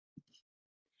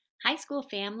Hi, school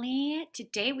family.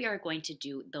 Today we are going to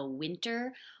do the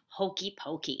Winter Hokey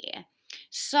Pokey.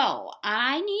 So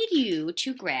I need you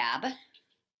to grab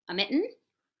a mitten.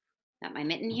 Got my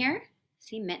mitten here.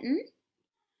 See, mitten.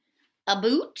 A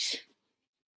boot.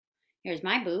 Here's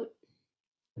my boot.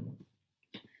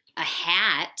 A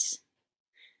hat.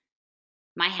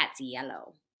 My hat's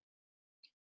yellow.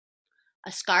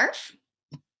 A scarf.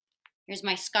 Here's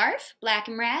my scarf, black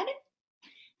and red.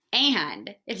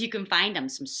 And if you can find them,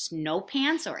 some snow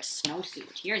pants or a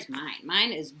snowsuit. Here's mine.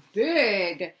 Mine is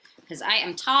big because I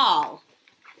am tall.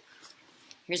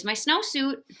 Here's my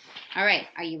snowsuit. All right,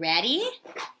 are you ready?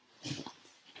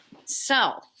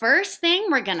 So, first thing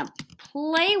we're gonna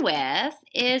play with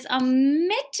is a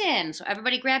mitten. So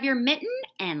everybody grab your mitten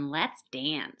and let's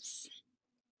dance.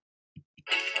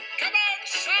 Come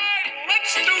outside,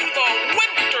 let's do the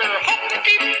Winter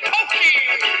Hokey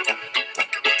Pokey.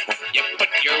 You put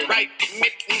your right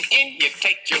mitten in, you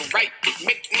take your right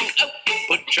mitten out.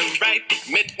 Put your right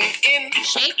mitten in,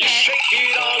 Shake you it. shake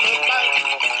it all about.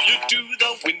 You do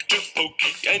the Winter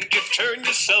Pokey and you turn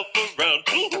yourself around.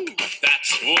 Woo-hoo.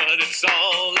 That's what it's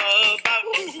all about.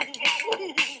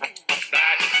 Woo-hoo.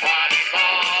 That's what it's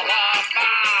all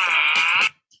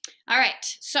about. All right,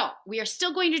 so we are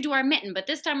still going to do our mitten, but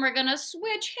this time we're gonna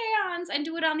switch hands and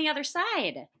do it on the other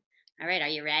side. All right, are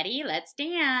you ready? Let's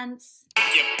dance.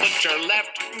 You put your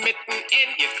left mitten in,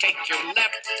 you take your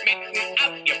left mitten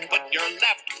out. You put your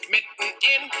left mitten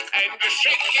in, and you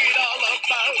shake it all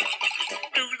about.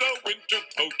 Do the Winter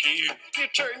Pokey, you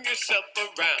turn yourself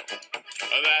around.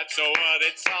 That's what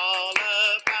it's all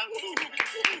about.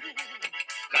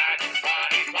 That's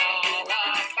what it's all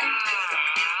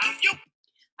about. You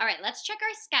All right, let's check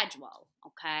our schedule,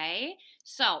 okay?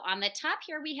 So on the top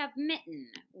here we have mitten.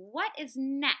 What is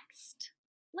next?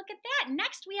 Look at that.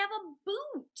 Next we have a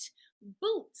boot.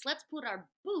 Boots. Let's put our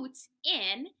boots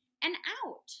in and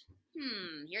out.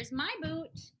 Here's my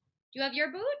boot. Do you have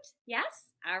your boot?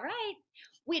 Yes? All right.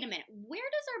 Wait a minute. Where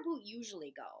does our boot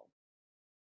usually go?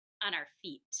 On our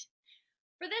feet.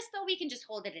 For this, though, we can just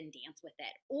hold it and dance with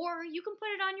it. Or you can put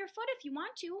it on your foot if you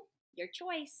want to. Your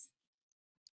choice.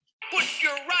 put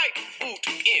your right boot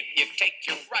in, you take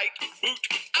your right boot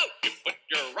out. You put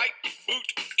your right boot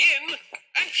in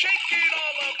and shake it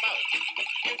all about.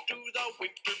 You do the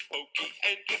Winter Pokey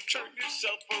and you turn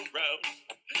yourself around.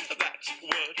 That's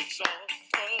what it's all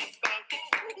about.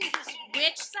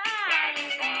 Which side?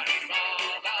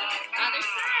 Other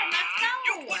side. Let's go.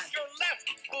 You put your left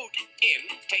boot in,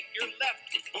 take your left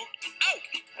boot out.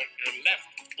 Put your left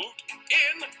boot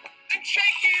in and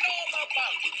shake it all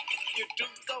about. You do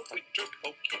the Winter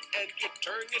Hokey and you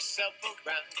turn yourself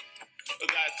around.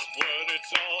 That's what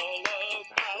it's all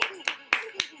about.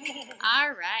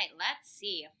 All right, let's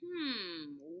see.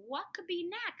 What could be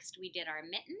next? We did our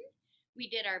mitten. We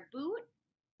did our boot.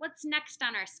 What's next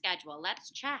on our schedule?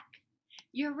 Let's check.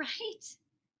 You're right.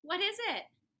 What is it?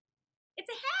 It's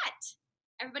a hat.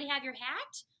 Everybody have your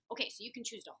hat? Okay, so you can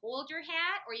choose to hold your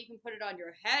hat or you can put it on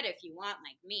your head if you want,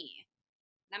 like me.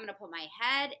 And I'm going to put my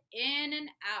head in and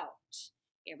out.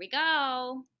 Here we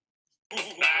go.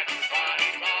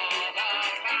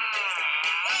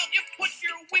 Well, you put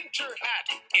your winter hat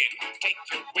in, take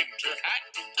your winter hat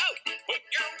out. Put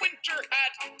your winter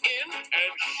hat in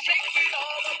and shake it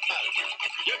all about.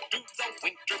 You do the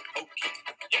Winter Pokey,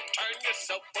 you turn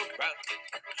yourself around.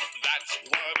 That's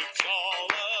what it's all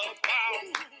about.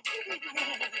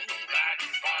 That's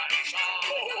what it's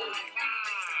all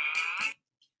about.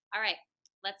 All right,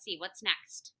 let's see. What's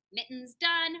next? Mittens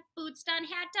done, boots done,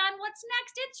 hat done. What's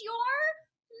next? It's your,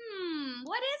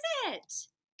 what is it?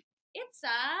 It's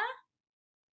a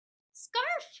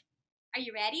scarf. Are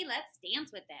you ready? Let's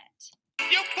dance with it.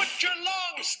 You put your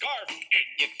long scarf in,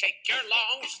 you take your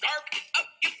long scarf out.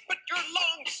 You put your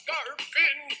long scarf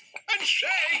in and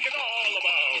shake it all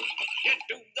about. You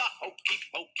do the Hokey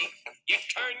Pokey, you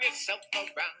turn yourself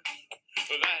around.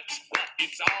 That's what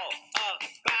it's all about.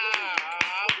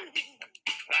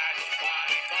 That's what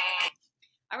it's all.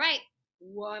 All right,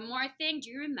 one more thing. Do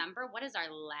you remember what is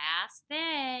our last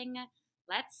thing?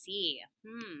 Let's see.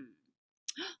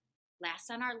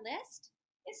 Last on our list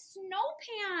is snow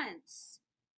pants.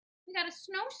 We got a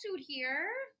snowsuit here.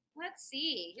 Let's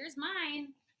see. Here's mine.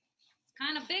 It's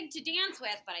kind of big to dance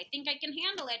with, but I think I can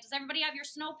handle it. Does everybody have your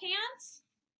snow pants?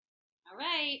 All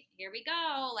right, here we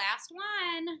go. Last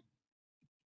one.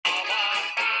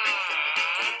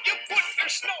 You put your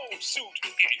snowsuit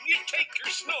in, you take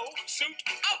your snowsuit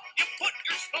out. You put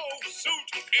your snowsuit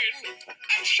in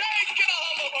and shake it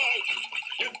all about.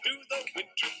 You do the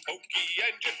Winter Pokey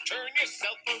and you turn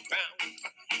yourself around.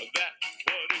 That's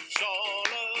what it's all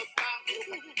about.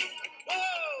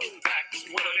 Whoa, that's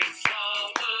what it's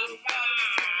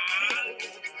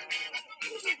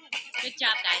Good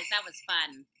job, guys. That was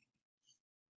fun.